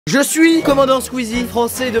Je suis commandant Squeezie,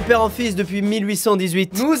 français de père en fils depuis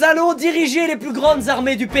 1818. Nous allons diriger les plus grandes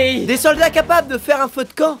armées du pays. Des soldats capables de faire un feu de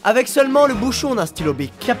camp avec seulement le bouchon d'un stylo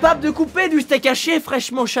bic. Capables de couper du steak haché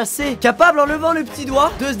fraîchement chassé. Capables en levant le petit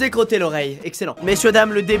doigt de se décrotter l'oreille. Excellent. Messieurs,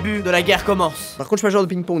 dames, le début de la guerre commence. Par contre, je suis pas joueur de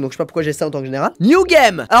ping-pong, donc je sais pas pourquoi j'ai ça en tant que général. New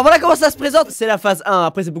game. Alors voilà comment ça se présente. C'est la phase 1,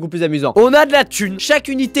 après c'est beaucoup plus amusant. On a de la thune. Chaque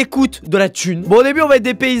unité coûte de la thune. Bon, au début, on va être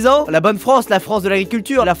des paysans. La bonne France, la France de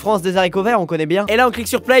l'agriculture, la France des haricots verts, on connaît bien. Et là, on clique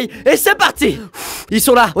sur play et c'est parti. Ils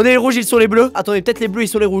sont là, on est les rouges, ils sont les bleus. Attendez, peut-être les bleus, ils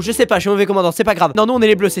sont les rouges, je sais pas, je suis mauvais commandant, c'est pas grave. Non, nous on est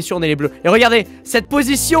les bleus, c'est sûr, on est les bleus. Et regardez, cette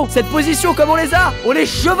position comme on les a, on les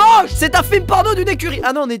chevauche. C'est un film porno d'une écurie.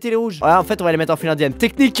 Ah non, on était les rouges. Ouais, en fait, on va les mettre en file indienne.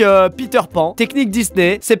 Technique Peter Pan, technique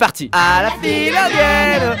Disney, c'est parti. À la file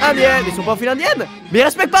indienne. Ils sont pas en file indienne, mais ils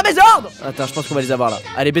respectent pas mes ordres. Attends, je pense qu'on va les avoir là.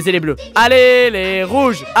 Allez, baiser les bleus. Allez, les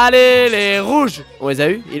rouges. Allez, les rouges. On les a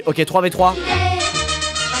eu. Ok, 3v3.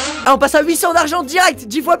 Ah, on passe à 800 d'argent direct,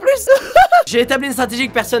 10 fois plus. J'ai établi une stratégie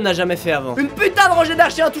que personne n'a jamais fait avant. Une putain de rangée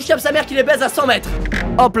d'archers intouchables, sa mère qui les baise à 100 mètres.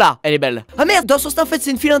 Hop là, elle est belle. Ah merde, dans son style en fait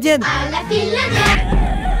c'est une file indienne. À la file indienne.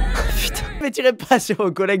 Putain, mais tirez pas sur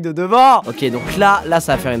vos collègues de devant. Ok, donc là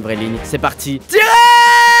ça va faire une vraie ligne. C'est parti.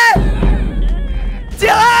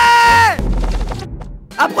 Tirez.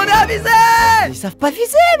 Apprenez à viser. Ils savent pas viser,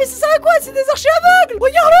 mais ça sert à quoi? C'est des archers aveugles.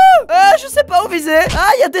 Regarde-le. Je sais pas où viser.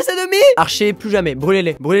 Ah, il y a des ennemis. Archers, plus jamais,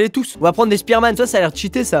 brûlez-les tous. On va prendre des spearman, ça a l'air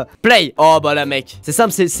cheaté ça. Play. Oh bah la mec, c'est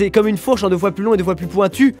simple, c'est comme une fourche en 2 fois plus long et 2 fois plus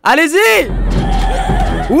pointu. Allez-y.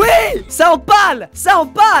 Oui, ça empale.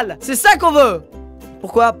 C'est ça qu'on veut.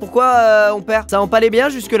 Pourquoi on perd? Ça empalait bien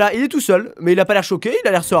jusque là, il est tout seul. Mais il a pas l'air choqué, il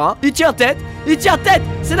a l'air serein. Il tient tête,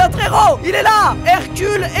 c'est notre héros. Il est là,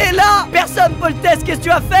 Hercule est là. Personne peut le tester, qu'est-ce que tu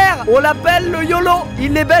vas faire? On l'appelle le YOLO.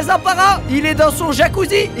 Il les baise un par un, il est dans son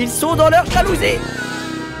jacuzzi. Ils sont dans leur jalousie.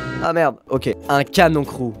 Ah merde, ok. Un canon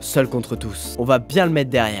crew, seul contre tous. On va bien le mettre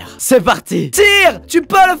derrière. C'est parti. Tire, tu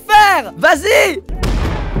peux le faire. Vas-y.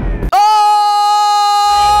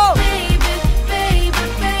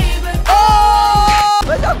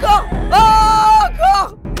 Encore. Oh,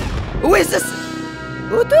 encore. Oui, c'est...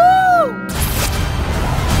 Autour.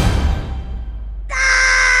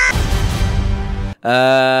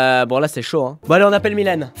 Bon là c'est chaud hein. Bon allez on appelle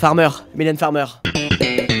Mylène Farmer.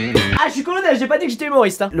 Ah je suis colonel, j'ai pas dit que j'étais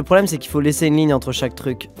humoriste hein. Le problème c'est qu'il faut laisser une ligne entre chaque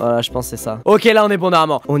truc. Voilà je pense c'est ça. Ok là on est bon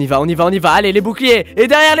normalement. On y va. Allez les boucliers. Et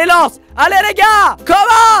derrière les lances. Allez les gars.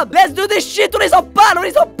 Commande. Laisse de des shit, on les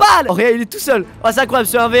empale. Oh regarde il est tout seul. Oh c'est incroyable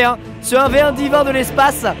ce 1v1. Ce 1v1 divin de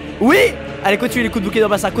l'espace. Oui. Allez continue les coups de bouclier dans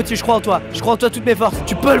le bassin. Continue, je crois en toi. Toutes mes forces.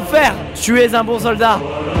 Tu peux le faire. Tu es un bon soldat.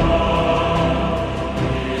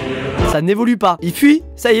 Ça n'évolue pas. Il fuit.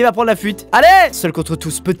 Ça y est, il va prendre la fuite. Allez. Seul contre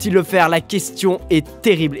tous, peut-il le faire? La question est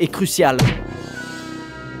terrible et cruciale.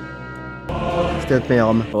 C'était notre meilleur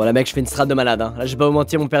homme. Bon là mec, je fais une strat de malade hein. Là je vais pas vous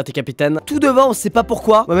mentir, mon père était capitaine. Tout devant, on sait pas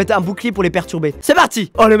pourquoi. On va mettre un bouclier pour les perturber. C'est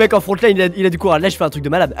parti. Oh le mec en frontline, il a du courage. Là je fais un truc de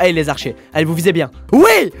malade. Allez les archers. Allez vous visez bien.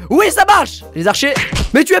 Oui ça marche. Les archers.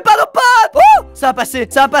 Mais tu es pas nos potes. Oh ça a passé.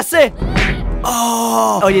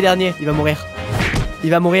 Oh il est dernier. Il va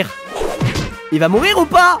mourir ou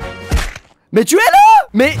pas? Mais tu es là.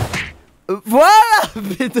 Mais voilà.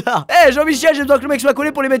 Putain. Eh Jean-Michel, j'ai besoin que le mec soit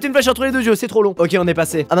collé pour les mettre une flèche entre les deux yeux. C'est trop long. Ok on est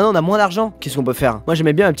passé. Ah maintenant on a moins d'argent. Qu'est-ce qu'on peut faire? Moi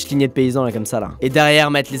j'aimais bien une petite lignée de paysans là comme ça là. Et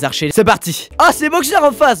derrière mettre les archers. C'est parti. Ah c'est boxeur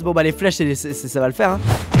en face. Bon bah les flèches ça va le faire hein.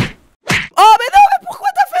 Oh mais non mais pourquoi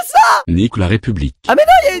t'as fait ça? Nique la République. Ah mais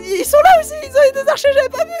non ils sont là aussi. Ils ont des archers j'avais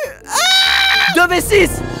pas vu. 2v6.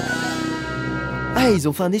 Ah ils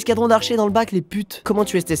ont fait un escadron d'archers dans le bac les putes. Comment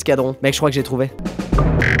tuer cet escadron? Mec je crois que j'ai trouvé.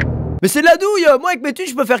 Mais c'est de la douille. Moi avec mes thunes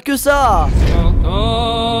je peux faire que ça.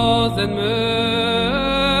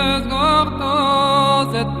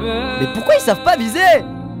 Mais pourquoi ils savent pas viser?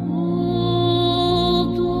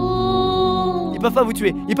 Ils peuvent pas vous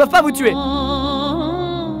tuer.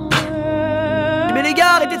 Mais les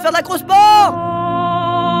gars arrêtez de faire de l'acrosport.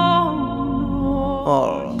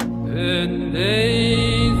 Oh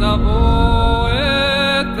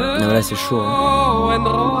non là c'est chaud hein.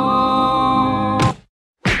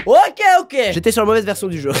 Ok. J'étais sur la mauvaise version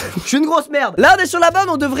du jeu. Je suis une grosse merde. Là on est sur la bonne,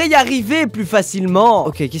 on devrait y arriver plus facilement.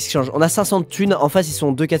 Ok, qu'est-ce qui change? On a 500 de thunes. En face ils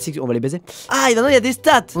sont 2, 4, 6. On va les baiser. Ah et maintenant il y a des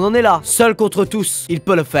stats. On en est là. Seul contre tous, il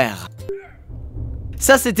peut le faire.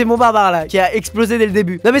 Ça c'était mon barbare là qui a explosé dès le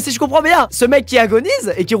début. Non mais si je comprends bien, ce mec qui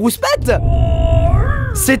agonise et qui rouspète,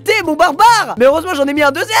 c'était mon barbare. Mais heureusement j'en ai mis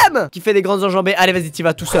un deuxième qui fait des grandes enjambées. Allez vas-y t'y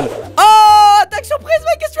vas tout seul. Oh attaque surprise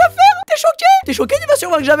mec, qu'est-ce que tu vas faire? T'es choqué du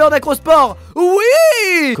survivant que j'avais en acrosport?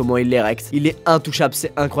 Oui. Comment il l'érecte? Il est intouchable,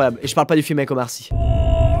 c'est incroyable. Et je parle pas du film avec Omar Sy.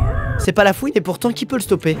 C'est pas la fouille et pourtant qui peut le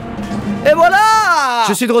stopper? Et voilà!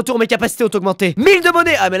 Je suis de retour, mes capacités ont augmenté. 1000 de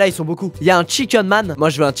monnaie. Ah mais là ils sont beaucoup. Il y a un chicken man. Moi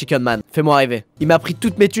je veux un chicken man. Fais-moi rêver. Il m'a pris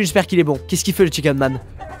toutes mes thunes, j'espère qu'il est bon. Qu'est-ce qu'il fait le chicken man?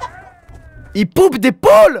 Il poupe des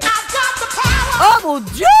poules. Oh mon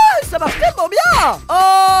dieu, ça marche tellement bien.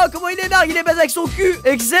 Oh, comment il est dingue, il est basé avec son cul.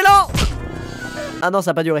 Excellent. Ah non,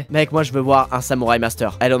 ça a pas duré. Mec, moi je veux voir un samouraï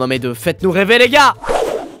master. Allez, on en met deux. Faites-nous rêver les gars.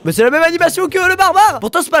 Mais c'est la même animation que le barbare.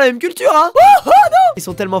 Pourtant c'est pas la même culture hein. Oh non. Ils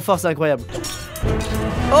sont tellement forts, c'est incroyable.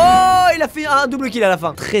 Oh, il a fait un double kill à la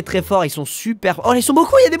fin. Très très fort, ils sont super. Oh, ils sont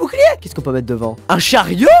beaucoup, il y a des boucliers. Qu'est-ce qu'on peut mettre devant? Un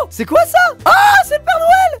chariot? C'est quoi ça? Ah, c'est le Père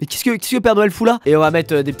Noël. Mais qu'est-ce que le Père Noël fout là? Et on va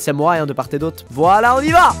mettre des petits samouraïs hein, de part et d'autre. Voilà, on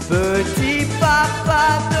y va. Petit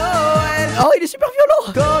Papa Noël. Oh, il est super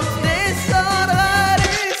violent. Quand descendra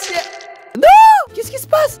du ciel. Non. Qu'est-ce qui se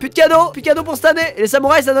passe? Plus de cadeaux pour cette année. Et les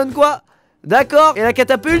samouraïs ça donne quoi? D'accord, et la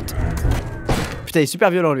catapulte. Putain, il est super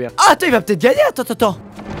violent lui hein. Ah, attends, il va peut-être gagner. Attends.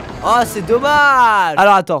 Oh, c'est dommage.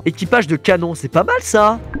 Alors attends, équipage de canon, c'est pas mal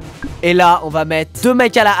ça. Et là, on va mettre 2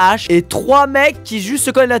 mecs à la hache et 3 mecs qui juste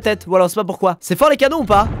se cognent la tête. Voilà, on sait pas pourquoi. C'est fort les canons ou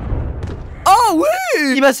pas? Oh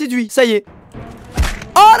oui. Il m'a séduit, ça y est.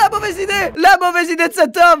 Oh, la mauvaise idée. La mauvaise idée de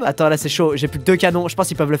cet homme. Attends, là c'est chaud, j'ai plus que 2 canons. Je pense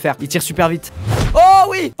qu'ils peuvent le faire, ils tirent super vite. Oh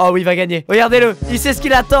oui, il va gagner. Regardez-le, il sait ce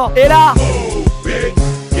qu'il attend. Et là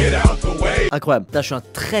incroyable. Putain, je suis un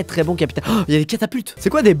très très bon capitaine. Oh, il y a des catapultes. C'est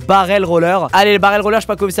quoi des barrel rollers? Allez, les barrel rollers, je sais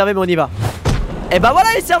pas quoi vous servez, mais on y va. Et bah voilà,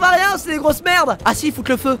 ils servent à rien, c'est des grosses merdes. Ah si, ils foutent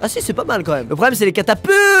le feu. Ah si, c'est pas mal quand même. Le problème, c'est les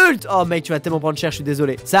catapultes. Oh mec, tu vas tellement prendre cher, je suis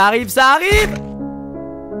désolé. Ça arrive, ça arrive.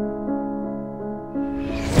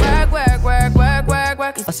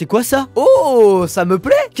 Ah, c'est quoi ça? Oh, ça me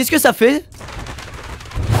plaît. Qu'est-ce que ça fait?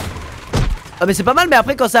 Ah mais c'est pas mal, mais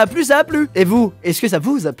après quand ça a plu, ça a plu. Et vous, est-ce que ça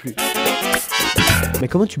vous a plu? Mais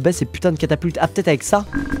comment tu baisses ces putains de catapultes? Ah, peut-être avec ça.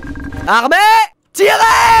 Armée! Tirez!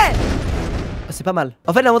 Ah, c'est pas mal.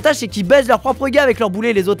 En fait, l'avantage, c'est qu'ils baissent leur propre gars avec leur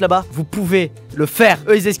boulet, les autres là-bas. Vous pouvez le faire.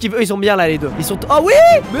 Eux, ils esquivent. Eux, ils sont bien là, les deux. Ils sont. Oh oui!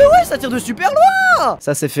 Mais ouais, ça tire de super loin!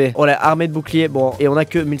 Ça, c'est fait. On est armé de boucliers. Bon, et on a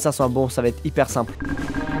que 1500. Bon, ça va être hyper simple.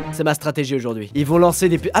 C'est ma stratégie aujourd'hui. Ils vont lancer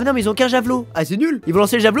des... Ah non mais ils ont qu'un javelot. Ah c'est nul. Ils vont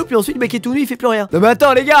lancer le javelot puis ensuite le mec est tout nu, il fait plus rien. Non mais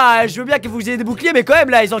attends les gars, je veux bien que vous ayez des boucliers mais quand même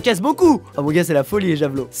là ils encaissent beaucoup. Oh mon gars c'est la folie les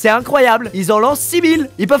javelots. C'est incroyable. Ils en lancent 6000.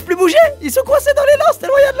 Ils peuvent plus bouger. Ils sont coincés dans les lances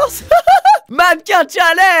tellement il y a de lances. Mannequin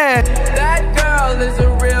challenge.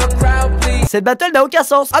 Cette battle n'a aucun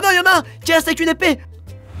sens. Ah non y'en a un qui reste avec une épée.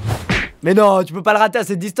 Mais non, tu peux pas le rater à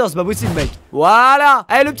cette distance, c'est pas possible mec. Voilà.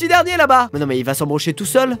 Allez le petit dernier là-bas. Mais non mais il va s'embrocher tout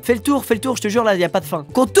seul. Fais le tour, je te jure là, y a pas de fin.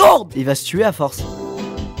 Qu'on tourne. Il va se tuer à force.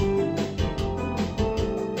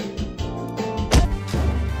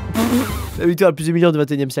 La victoire la plus humiliante du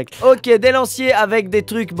 21e siècle. Ok, des lanciers avec des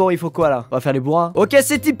trucs. Bon, il faut quoi là? On va faire les bourrins. Ok,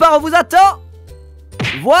 c'est Tipa, on vous attend.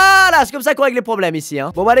 Voilà, c'est comme ça qu'on règle les problèmes ici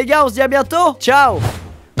hein. Bon bah les gars, on se dit à bientôt. Ciao.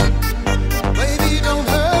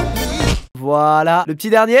 Voilà, le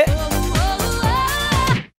petit dernier.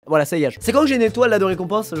 Voilà, ça y est. C'est quand que j'ai une étoile là de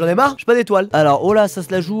récompense? J'en ai marre, j'ai pas d'étoile. Alors, oh là, ça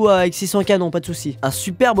se la joue avec 600 canons, pas de soucis. Un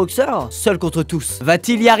super boxeur, seul contre tous.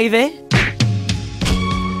 Va-t-il y arriver?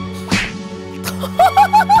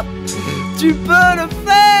 Tu peux le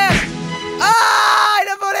faire! Ah! Il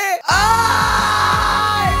a volé! Ah!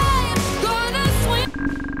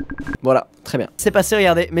 Voilà, très bien. C'est passé,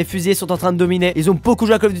 regardez, mes fusiliers sont en train de dominer. Ils ont beaucoup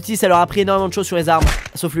joué à Call of Duty, ça leur a pris énormément de choses sur les armes.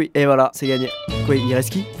 Sauf lui, et voilà, c'est gagné. Quoi, il reste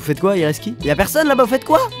qui? Vous faites quoi? Il reste qui? Y'a personne là-bas, vous faites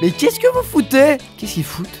quoi? Mais qu'est-ce que vous foutez? Qu'est-ce qu'ils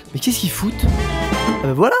foutent? Mais qu'est-ce qu'ils foutent? Ah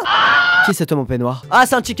bah voilà. Qui est cet homme en peignoir? Ah,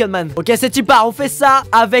 c'est un chicken man. Ok, c'est Tipa, on fait ça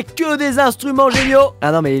avec que des instruments géniaux.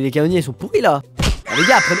 Ah non, mais les canonniers ils sont pourris là. Ah, les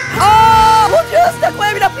gars, apprenez. Oh mon dieu, c'est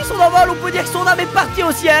incroyable, il a pris son envol. On peut dire que son âme est partie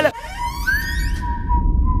au ciel.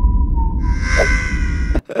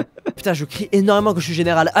 Putain, je crie énormément quand je suis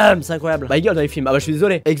général. C'est incroyable. Bah, il gueule dans les films. Ah, bah, je suis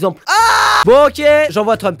désolé. Exemple. Ah! Bon, ok,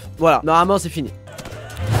 j'envoie Trump. Voilà, normalement, c'est fini.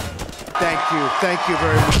 Thank you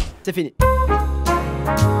very much. C'est fini.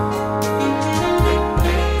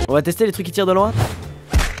 On va tester les trucs qui tirent de loin.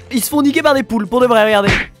 Ils se font niquer par des poules, pour de vrai,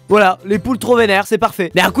 regardez. Voilà, les poules trop vénères, c'est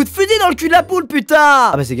parfait. Mais un coup de fusil dans le cul de la poule, putain.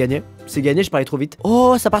 Ah bah c'est gagné. C'est gagné, je parlais trop vite.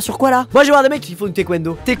 Oh, ça part sur quoi là? Moi je vais voir des mecs qui font du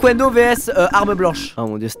taekwondo. Taekwondo vs arme blanche. Oh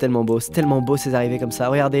mon dieu, c'est tellement beau ces arrivées comme ça.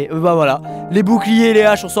 Regardez, bah voilà. Les boucliers, les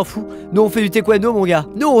haches, on s'en fout. Nous on fait du taekwondo mon gars.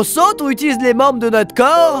 Nous on saute, on utilise les membres de notre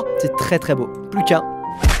corps. C'est très très beau. Plus qu'un.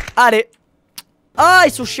 Allez. Ah,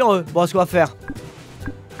 ils sont chiants eux. Bon, ce qu'on va faire.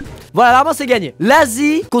 Voilà, vraiment c'est gagné.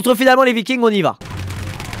 L'Asie contre finalement les Vikings, on y va.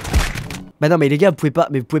 Bah non mais les gars vous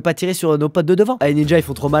pouvez pas tirer sur nos potes de devant. Ah les ninjas ils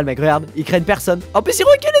font trop mal mec, regarde, ils craignent personne. En plus ils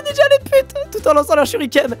reculent les ninjas les putes, tout en lançant leur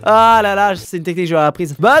shuriken. Ah là là, c'est une technique que j'aurais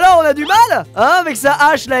apprise. Bah non on a du mal hein, avec sa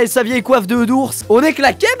hache là et sa vieille coiffe de d'ours. On est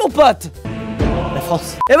claqué mon pote. La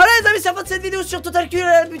France. Et voilà les amis, c'est la fin de cette vidéo sur Total Q,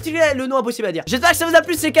 le nom impossible à dire. J'espère que ça vous a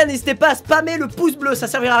plu, c'est le cas, n'hésitez pas à spammer le pouce bleu, ça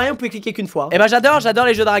servira à rien, vous pouvez cliquer qu'une fois. Et bah j'adore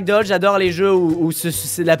les jeux de ragdoll, j'adore les jeux où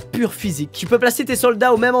c'est de la pure physique. Tu peux placer tes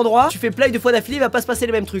soldats au même endroit, tu fais play 2 fois d'affilée, il va pas se passer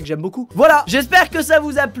les mêmes trucs, j'aime beaucoup. Voilà, j'espère que ça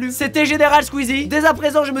vous a plu. C'était Général Squeezie. Dès à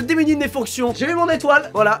présent, je me démunis de mes fonctions. J'ai mis mon étoile,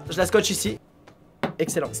 voilà, je la scotche ici.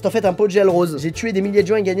 Excellent. C'est en fait un pot de gel rose. J'ai tué des milliers de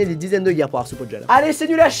gens et gagné des dizaines de guerres pour avoir ce pot de gel. Allez, c'est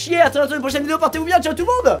nul à chier. À très bientôt dans une prochaine vidéo. Portez-vous bien. Ciao tout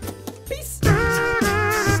le monde.